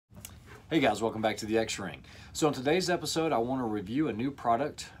Hey guys, welcome back to the X-Ring. So in today's episode, I want to review a new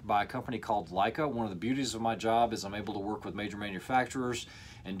product by a company called Leica. One of the beauties of my job is I'm able to work with major manufacturers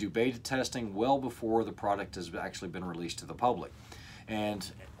and do beta testing well before the product has actually been released to the public. And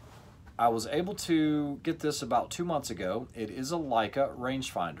I was able to get this about 2 months ago. It is a Leica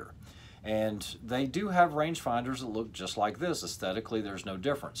Rangefinder. And they do have rangefinders that look just like this. Aesthetically, there's no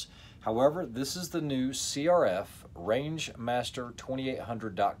difference. However, this is the new CRF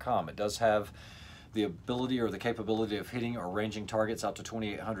RangeMaster2800.com. It does have the ability or the capability of hitting or ranging targets out to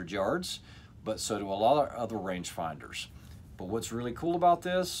 2,800 yards, but so do a lot of other rangefinders. But what's really cool about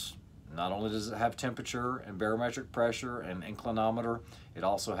this, not only does it have temperature and barometric pressure and inclinometer, it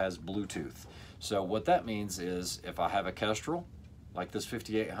also has Bluetooth. So what that means is if I have a Kestrel, like this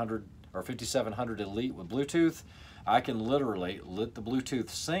 5800 or 5700 Elite with Bluetooth, I can literally let the Bluetooth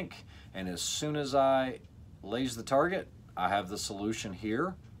sync, and as soon as I lays the target, I have the solution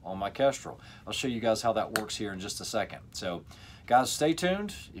here on my Kestrel. I'll show you guys how that works here in just a second. So guys, stay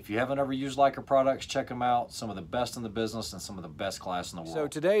tuned. If you haven't ever used Leica products, check them out. Some of the best in the business and some of the best class in the world. So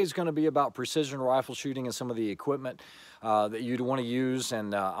today is going to be about precision rifle shooting and some of the equipment that you'd want to use.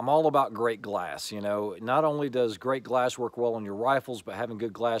 And I'm all about great glass. You know, not only does great glass work well on your rifles, but having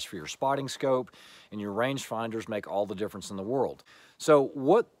good glass for your spotting scope and your rangefinders make all the difference in the world. So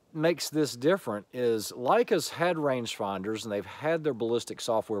what makes this different is Leica's had rangefinders and they've had their ballistic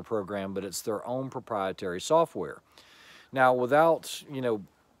software program, but it's their own proprietary software. Now, without,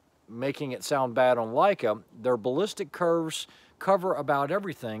 making it sound bad on Leica, their ballistic curves cover about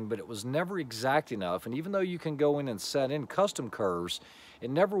everything, but it was never exact enough. And even though you can go in and set in custom curves, it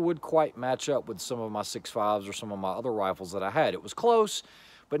never would quite match up with some of my 6.5s or some of my other rifles that I had. It was close,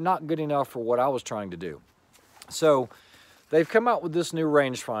 but not good enough for what I was trying to do. So they've come out with this new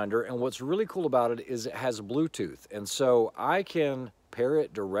rangefinder, and what's really cool about it is it has Bluetooth. And so I can pair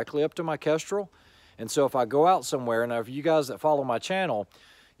it directly up to my Kestrel. And so if I go out somewhere, now for you guys that follow my channel,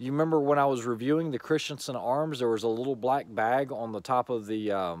 you remember when I was reviewing the Christensen arms, there was a little black bag on the top of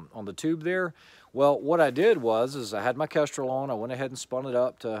the on the tube there. Well, what I did was I had my Kestrel on, I went ahead and spun it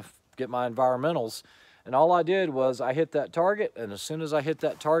up to get my environmentals, and all I did was I hit that target, and as soon as I hit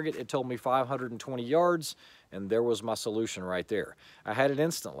that target, it told me 520 yards, and there was my solution right there. I had it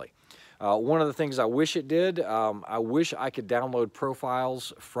instantly. One of the things I wish it did, I wish I could download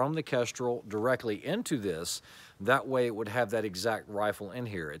profiles from the Kestrel directly into this. That way it would have that exact rifle in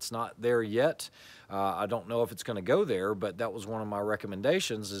here. It's not there yet. I don't know if it's going to go there, but that was one of my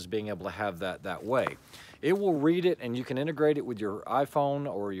recommendations, is being able to have that way. It will read it, and you can integrate it with your iPhone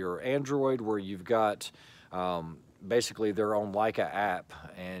or your Android, where you've got basically their own Leica app,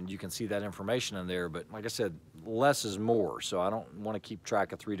 and you can see that information in there. But like I said, less is more, so I don't want to keep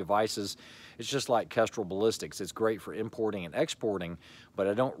track of 3 devices. It's just like Kestrel Ballistics. It's great for importing and exporting, but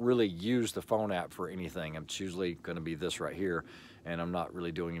I don't really use the phone app for anything. It's usually going to be this right here, and I'm not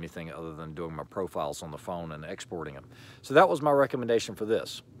really doing anything other than doing my profiles on the phone and exporting them. So that was my recommendation for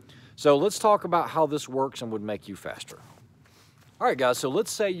this. So let's talk about how this works and would make you faster. All right, guys, so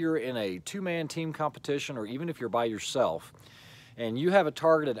let's say you're in a 2-man team competition, or even if you're by yourself, and you have a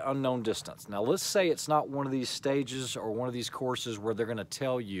target at unknown distance. Now, let's say it's not one of these stages or one of these courses where they're going to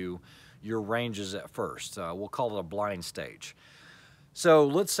tell you your ranges at first. We'll call it a blind stage. So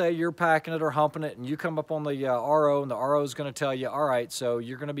let's say you're packing it or humping it, and you come up on the RO, and the RO is going to tell you, all right, so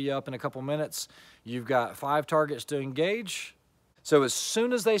you're going to be up in a couple minutes. You've got 5 targets to engage. So as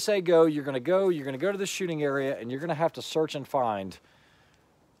soon as they say go, you're going to go to the shooting area, and you're going to have to search and find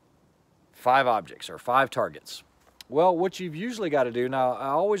 5 objects or 5 targets. Well, what you've usually got to do, now I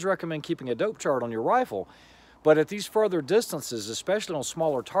always recommend keeping a dope chart on your rifle, but at these further distances, especially on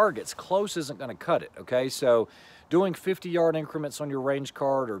smaller targets, close isn't going to cut it, okay? So doing 50-yard increments on your range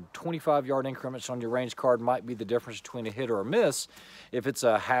card or 25-yard increments on your range card might be the difference between a hit or a miss if it's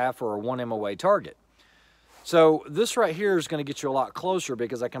a half or a 1 MOA target. So this right here is going to get you a lot closer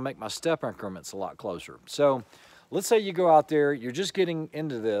because I can make my step increments a lot closer. So let's say you go out there, you're just getting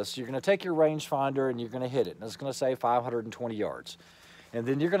into this, you're going to take your rangefinder and you're going to hit it, and it's going to say 520 yards. And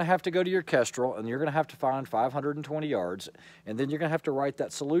then you're going to have to go to your Kestrel, and you're going to have to find 520 yards, and then you're going to have to write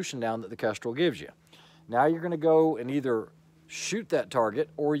that solution down that the Kestrel gives you. Now you're going to go and either shoot that target,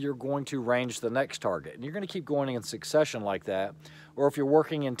 or you're going to range the next target. And you're going to keep going in succession like that. Or if you're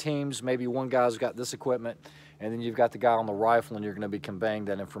working in teams, maybe one guy's got this equipment, and then you've got the guy on the rifle, and you're going to be conveying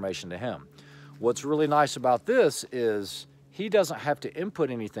that information to him. What's really nice about this is he doesn't have to input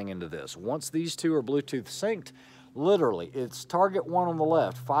anything into this. Once these 2 are Bluetooth synced, literally, it's target 1 on the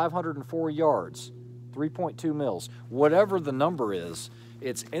left, 504 yards, 3.2 mils, whatever the number is,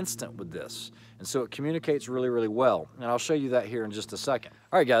 it's instant with this. And so it communicates really, really well. And I'll show you that here in just a second.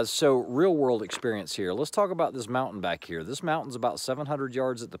 All right, guys, so real world experience here. Let's talk about this mountain back here. This mountain's about 700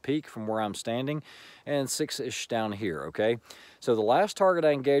 yards at the peak from where I'm standing and 6-ish down here, okay? So the last target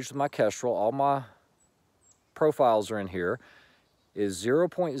I engaged with my Kestrel, all my profiles are in here, is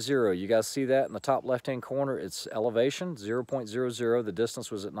 0.0. You guys see that in the top left-hand corner? It's elevation, 0.00. The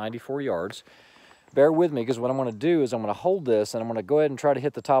distance was at 94 yards. Bear with me, because what I'm going to do is I'm going to hold this and I'm going to go ahead and try to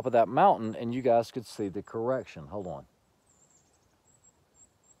hit the top of that mountain, and you guys could see the correction. Hold on.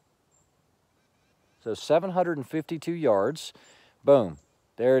 So 752 yards. Boom.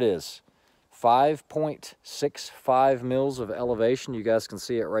 There it is. 5.65 mils of elevation. You guys can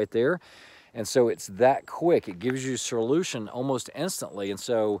see it right there. And so it's that quick. It gives you solution almost instantly. And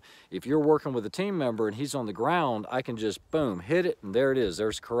so if you're working with a team member and he's on the ground, I can just, boom, hit it, and there it is.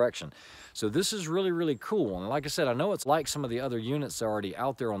 There's correction. So this is really, really cool. And like I said, I know it's like some of the other units already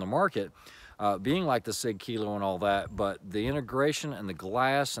out there on the market, being like the Sig Kilo and all that, but the integration and the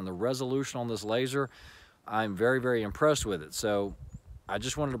glass and the resolution on this laser, I'm very, very impressed with it. So I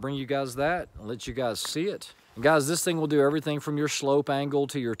just wanted to bring you guys that and let you guys see it. And guys, this thing will do everything from your slope angle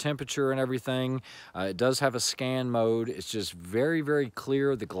to your temperature and everything. It does have a scan mode. It's just very, very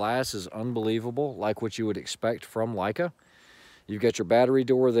clear. The glass is unbelievable, like what you would expect from Leica. You've got your battery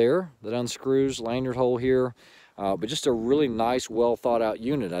door there that unscrews, lanyard hole here, but just a really nice, well thought out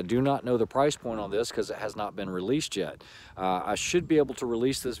unit. I do not know the price point on this because it has not been released yet. I should be able to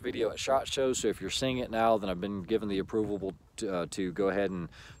release this video at SHOT Show, so if you're seeing it now, then I've been given the approval to go ahead and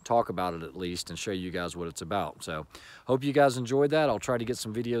talk about it at least and show you guys what it's about. So hope you guys enjoyed that. I'll try to get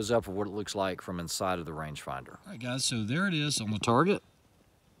some videos up of what it looks like from inside of the rangefinder. All right, guys, so there it is on the target.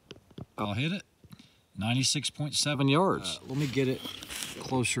 I'll hit it. 96.7 yards. Let me get it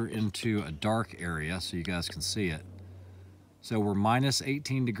closer into a dark area so you guys can see it. So we're minus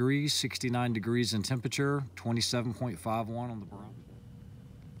 18 degrees, 69 degrees in temperature, 27.51 on the barometer.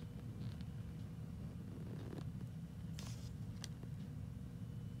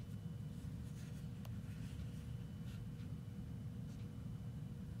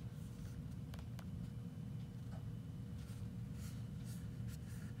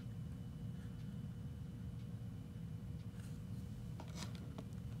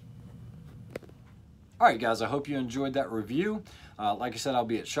 All right, guys, I hope you enjoyed that review. Like I said, I'll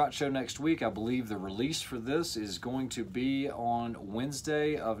be at SHOT Show next week. I believe the release for this is going to be on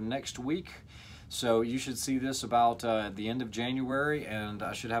Wednesday of next week. So you should see this about the end of January, and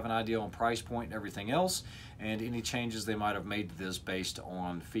I should have an idea on price point and everything else, and any changes they might have made to this based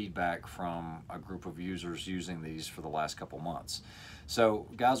on feedback from a group of users using these for the last couple months. So,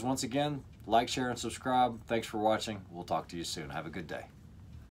 guys, once again, like, share, and subscribe. Thanks for watching. We'll talk to you soon. Have a good day.